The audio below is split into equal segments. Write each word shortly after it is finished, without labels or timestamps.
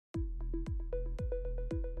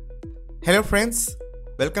Hello friends,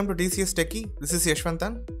 welcome to DCS Techie. This is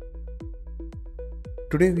Yashwantan.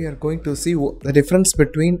 Today we are going to see the difference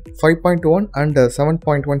between 5.1 and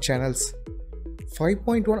 7.1 channels.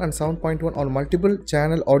 5.1 and 7.1 are multiple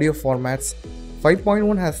channel audio formats.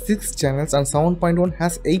 5.1 has 6 channels and 7.1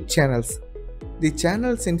 has 8 channels. The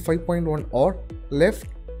channels in 5.1 are left,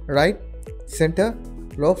 right, center,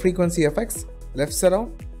 low frequency effects, left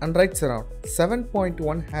surround and right surround.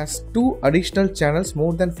 7.1 has 2 additional channels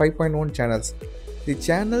more than 5.1 channels. The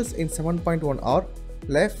channels in 7.1 are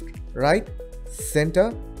left, right,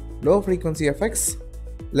 center, low frequency effects,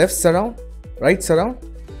 left surround,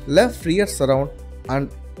 left rear surround and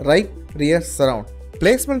right rear surround.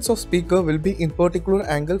 Placements of speaker will be in particular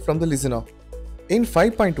angle from the listener. In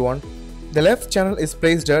 5.1, the left channel is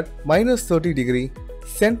placed at -30 degree,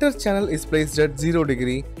 center channel is placed at 0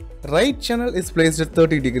 degree, right channel is placed at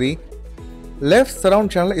 30 degree, left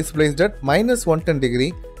surround channel is placed at -110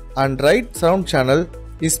 degree and right surround channel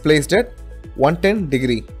is placed at 110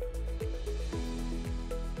 degree.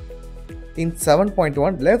 In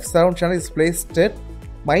 7.1, left surround channel is placed at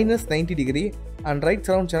 -90 degree and right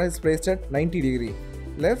surround channel is placed at 90 degree.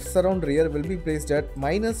 Left surround rear will be placed at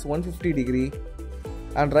 -150 degree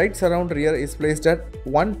and right surround rear is placed at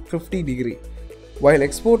 150 degree. While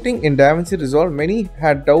exporting in DaVinci Resolve, many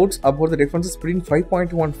had doubts about the differences between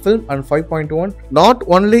 5.1 film and 5.1. Not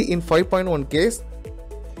only in 5.1 case,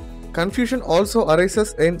 confusion also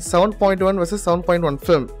arises in 7.1 versus 7.1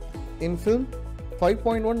 film. In film,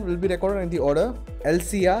 5.1 will be recorded in the order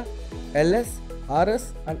LCR, LS,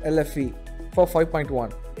 RS and LFE for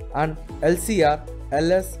 5.1 and LCR,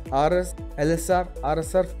 LS, RS, LSR,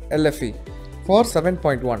 RSR, LFE for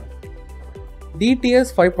 7.1.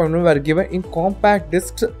 DTS 5.1 were given in compact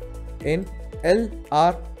discs in L,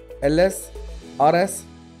 R, LS, RS,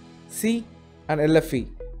 C and LFE.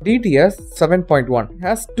 DTS 7.1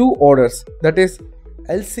 has 2 orders, that is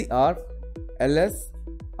LCR, LS,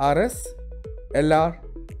 RS, LR,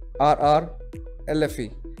 RR, LFE,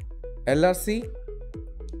 LRC,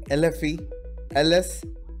 LFE, LS,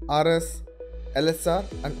 RS, LSR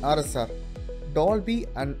and RSR. Dolby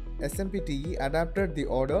and SMPTE adapted the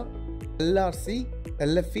order LRC,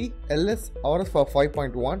 LFE, LS, RS for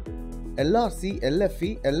 5.1, LRC,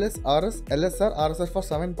 LFE, LS, RS, LSR, RSR for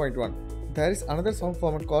 7.1. There is another sound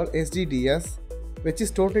format called SDDS, which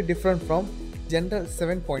is totally different from general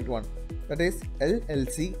 7.1. That is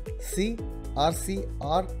LLC, C, RC,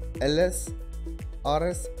 R, LS,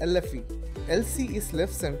 RS, LFE. LC is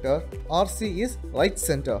left center, RC is right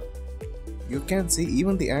center. You can see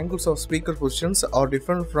even the angles of speaker positions are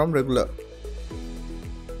different from regular.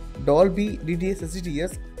 Dolby, DTS,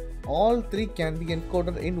 SDDS, all 3 can be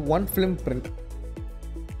encoded in one film print.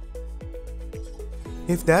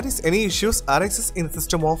 If there is any issues arises in the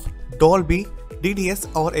system of Dolby, DTS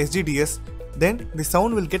or SDDS, then the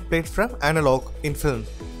sound will get played from analog in film.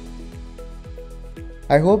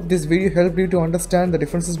 I hope this video helped you to understand the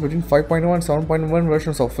differences between 5.1 and 7.1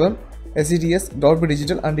 versions of film, SDDS, Dolby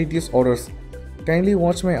Digital and DTS orders. Kindly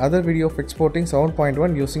watch my other video of exporting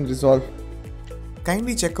 7.1 using Resolve.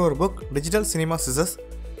 Kindly check our book Digital Cinema Scissors,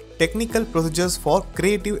 Technical Procedures for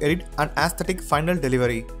Creative Edit and Aesthetic Final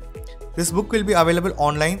Delivery. This book will be available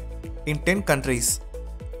online in 10 countries.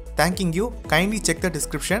 Thanking you, kindly check the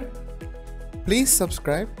description. Please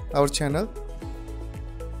subscribe our channel.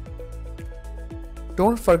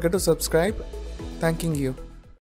 Don't forget to subscribe. Thanking you.